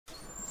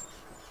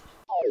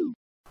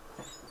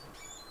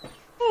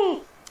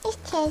This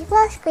chair's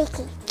real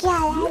squeaky.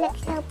 God, I look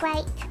so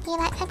bright. You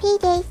like my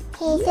PJs?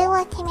 Here's the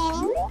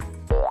watermelon.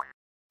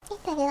 This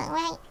doesn't look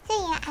right. So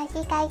yeah, as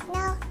you guys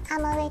know,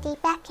 I'm already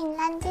back in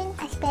London.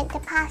 I spent the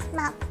past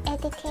month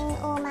editing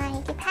all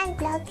my Japan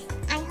vlogs.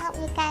 I hope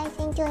you guys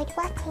enjoyed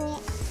watching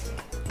it.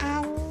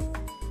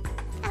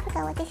 I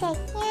forgot what to say.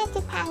 Yeah,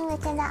 Japan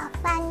was a lot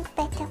of fun,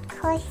 but of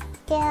course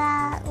there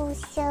are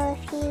also a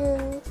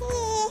few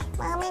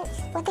moments.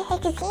 What the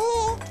heck is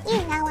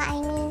You know what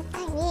I mean.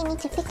 I really need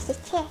to fix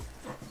this chair.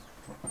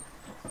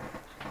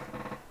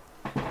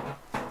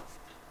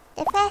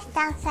 The first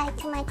downside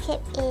to my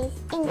trip is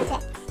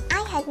insects.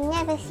 I had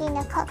never seen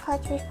a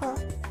cockroach before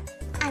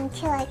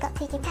until I got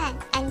to Japan,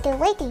 and the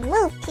way they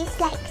move is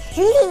like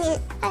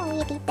I'm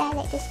really bad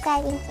at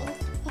describing things.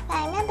 If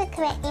I remember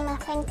correctly, my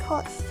friend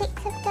caught 6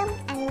 of them,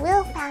 and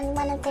Will found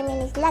one of them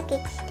in his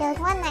luggage. There was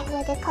one night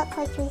where the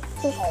cockroach was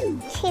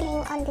just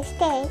chilling on the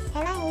stairs,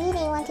 and I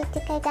really wanted to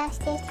go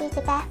downstairs to use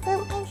the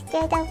bathroom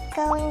instead of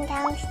going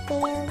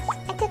downstairs.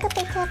 I took a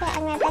picture of it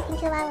and went back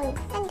into my room,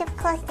 and of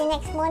course the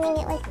next morning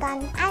it was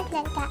gone. I've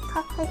learned that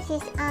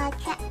cockroaches are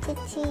attracted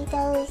to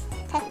those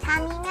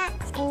tatami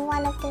mats in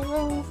one of the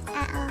rooms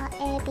at our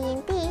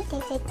Airbnb.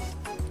 There's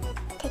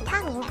a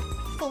tatami mat.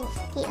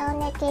 The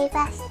owner gave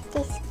us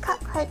this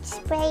cockroach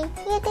spray.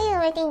 Yeah, they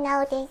already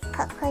know there's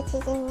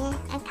cockroaches in there.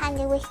 I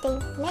kinda wish they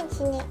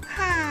mentioned it.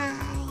 Hi.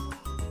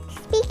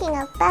 Speaking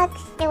of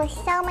bugs, there were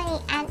so many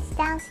ants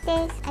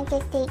downstairs. I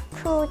guess they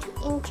crawled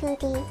into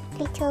the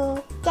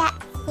little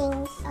gap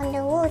things on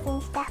the walls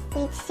and stuff.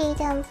 We'd see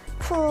them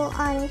crawl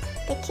on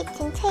the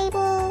kitchen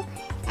table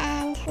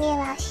and near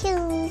our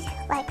shoes.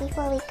 Right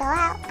before we go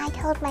out, I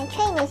told my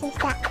trainers to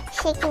start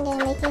shaking them,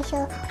 making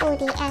sure all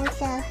the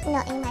ants are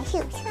not in my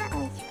shoes. That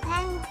was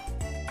fun.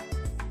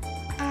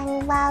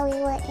 And while we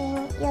were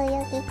in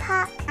Yoyogi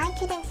Park, I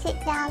couldn't sit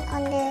down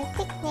on the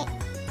picnic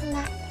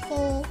mat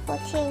thingy for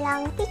too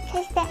long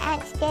because the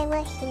ants there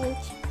were huge.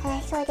 And I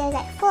saw there were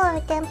like 4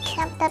 of them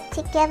clumped up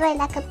together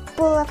like a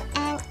ball of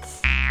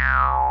ants.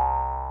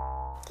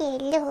 Dear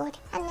Lord.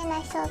 And then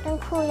I saw them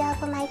crawl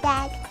over my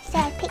bag, so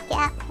I picked it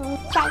up and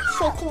started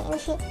shaking it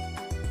and shit.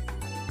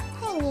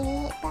 I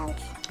really hate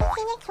bugs.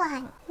 Okay, next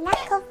one.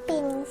 Lack of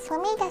bins. For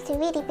me, that's a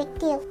really big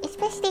deal.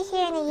 Especially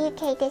here in the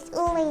UK, there's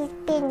always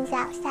bins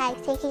outside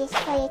so you can just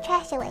throw your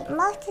trash away.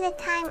 Most of the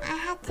time, I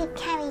had to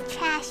carry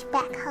trash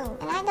back home,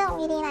 and I don't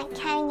really like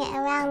carrying it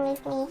around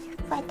with me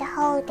for the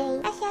whole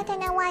day. Actually, I don't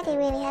know why they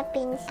really have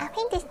bins. I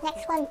think this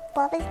next one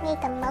bothers me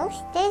the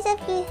most. Those of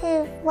you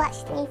who've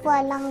watched me for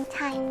a long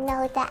time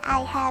know that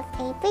I have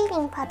a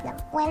breathing problem.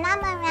 When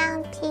I'm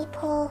around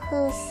people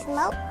who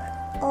smoke,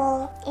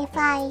 or if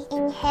I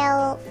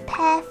inhale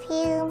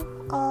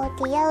perfume or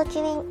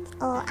deodorant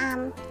or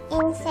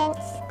incense,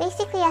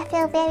 basically I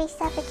feel very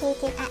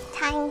suffocated. At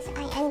times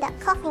I end up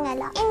coughing a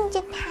lot. In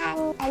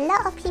Japan, a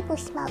lot of people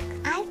smoke.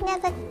 I've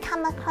never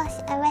come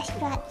across a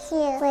restaurant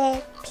here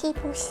where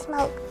people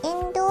smoke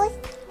indoors.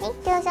 I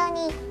think there's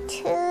only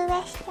 2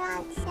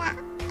 restaurants that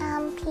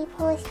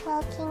people were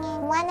smoking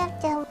in. One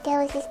of them, there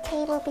was this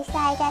table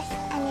beside us,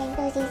 and then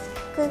there was this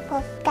group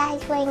of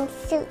guys wearing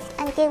suits,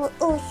 and they were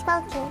all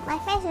smoking. My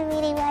friends were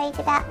really worried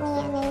about me,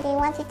 and then they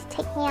wanted to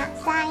take me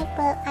outside,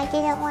 but I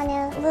didn't want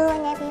to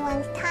ruin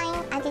everyone's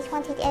time. I just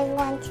wanted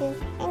everyone to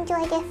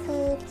enjoy their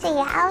food. So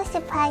yeah, I was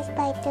surprised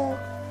by the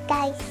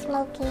guys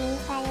smoking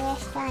inside the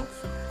restaurants.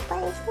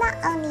 But it's not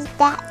only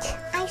that.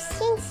 I've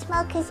seen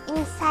smokers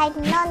inside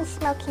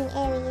non-smoking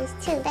areas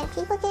too. Like,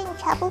 people get in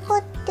trouble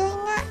for doing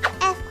that.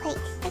 Earthquakes.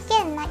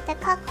 Again, like the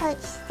cockroach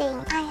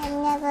thing. I have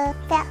never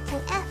felt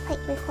an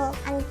earthquake before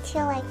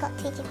until I got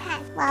to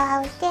Japan. While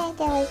I was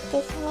there was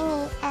this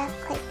mini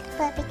earthquake.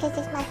 But because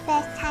it's my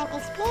first time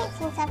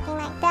experiencing something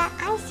like that,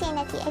 I'm sitting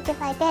at the edge of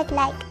my bed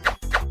like...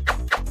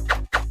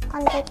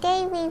 On the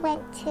day we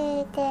went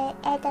to the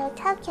Edo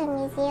Tokyo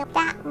Museum,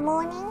 that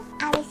morning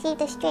I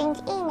received a strange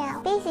email.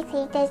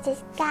 Basically, there's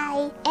this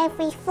guy,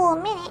 every 4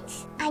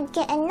 minutes I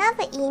get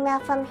another email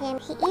from him.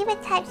 He either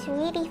types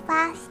really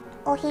fast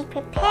or he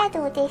prepared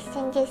all this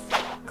and just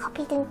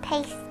copied and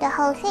pasted the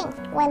whole thing.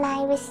 When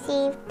I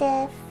received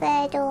the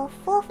 3rd or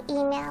 4th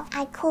email,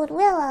 I called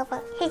Will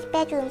over. His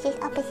bedroom is just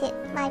opposite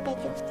my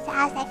bedroom. So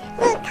I was like,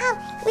 Will, come,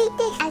 read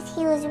this. As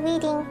he was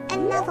reading,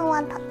 another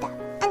one popped up.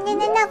 And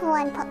then another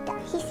one popped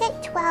up. He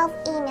sent 12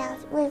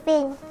 emails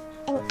within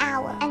an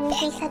hour, and then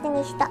he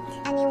suddenly stopped.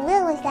 And then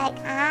Will was like,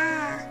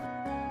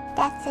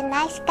 that's a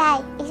nice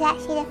guy. It's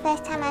actually the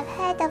first time I've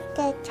heard of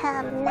the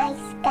term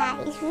nice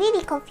guy. It's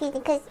really confusing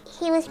because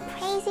he was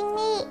praising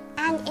me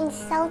and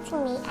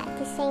insulting me at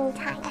the same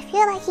time. I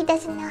feel like he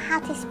doesn't know how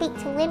to speak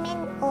to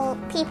women or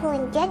people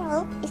in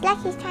general. It's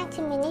like he's trying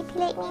to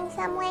manipulate me in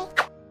some way.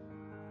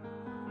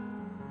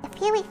 A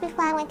few weeks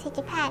before I went to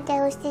Japan,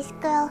 there was this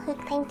girl who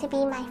claimed to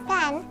be my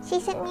fan. She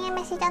sent me a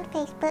message on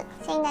Facebook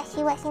saying that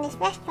she works in this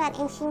restaurant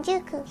in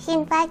Shinjuku. She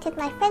invited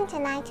my friends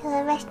and I to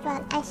her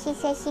restaurant, and she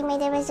said she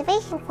made a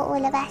reservation for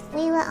all of us.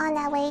 We were on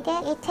our way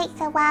there. It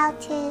takes a while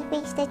to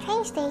reach the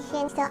train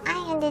station, so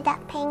I ended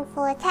up paying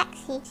for a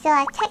taxi. So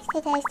I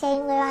texted her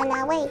saying we're on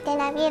our way. Then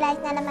I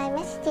realized none of my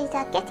messages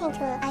are getting to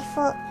her. I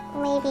thought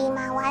maybe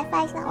my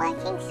Wi-Fi is not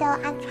working, so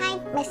I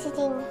tried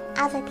messaging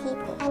other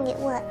people and it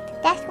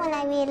worked. That's when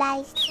I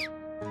realized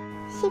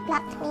she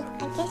blocked me.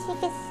 I guess you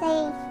could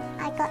say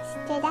I got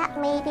stood up.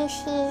 Maybe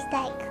she's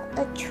like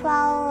a troll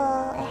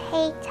or a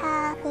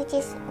hater who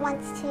just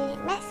wants to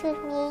mess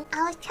with me.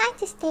 I was trying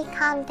to stay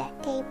calm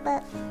that day,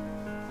 but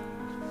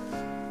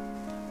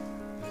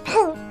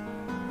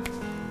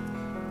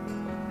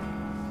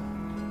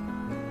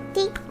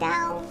deep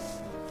down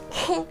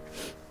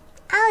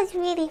I was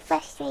really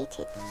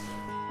frustrated.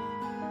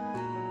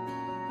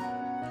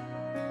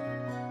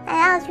 And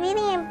I was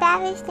really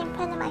embarrassed in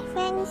front of my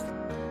friends.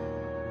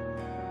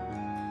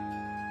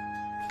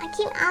 I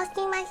keep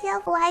asking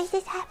myself, why is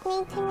this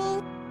happening to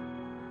me?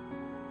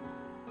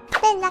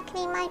 Then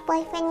luckily my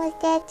boyfriend was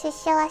there to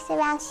show us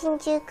around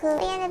Shinjuku.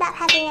 We ended up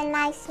having a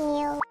nice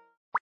meal.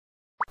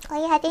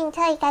 Oh yeah, I didn't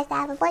tell you guys that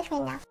I have a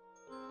boyfriend now.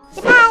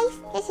 Surprise!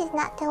 This is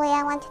not the way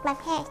I wanted my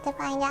parents to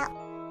find out.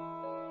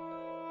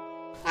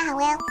 Ah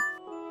well.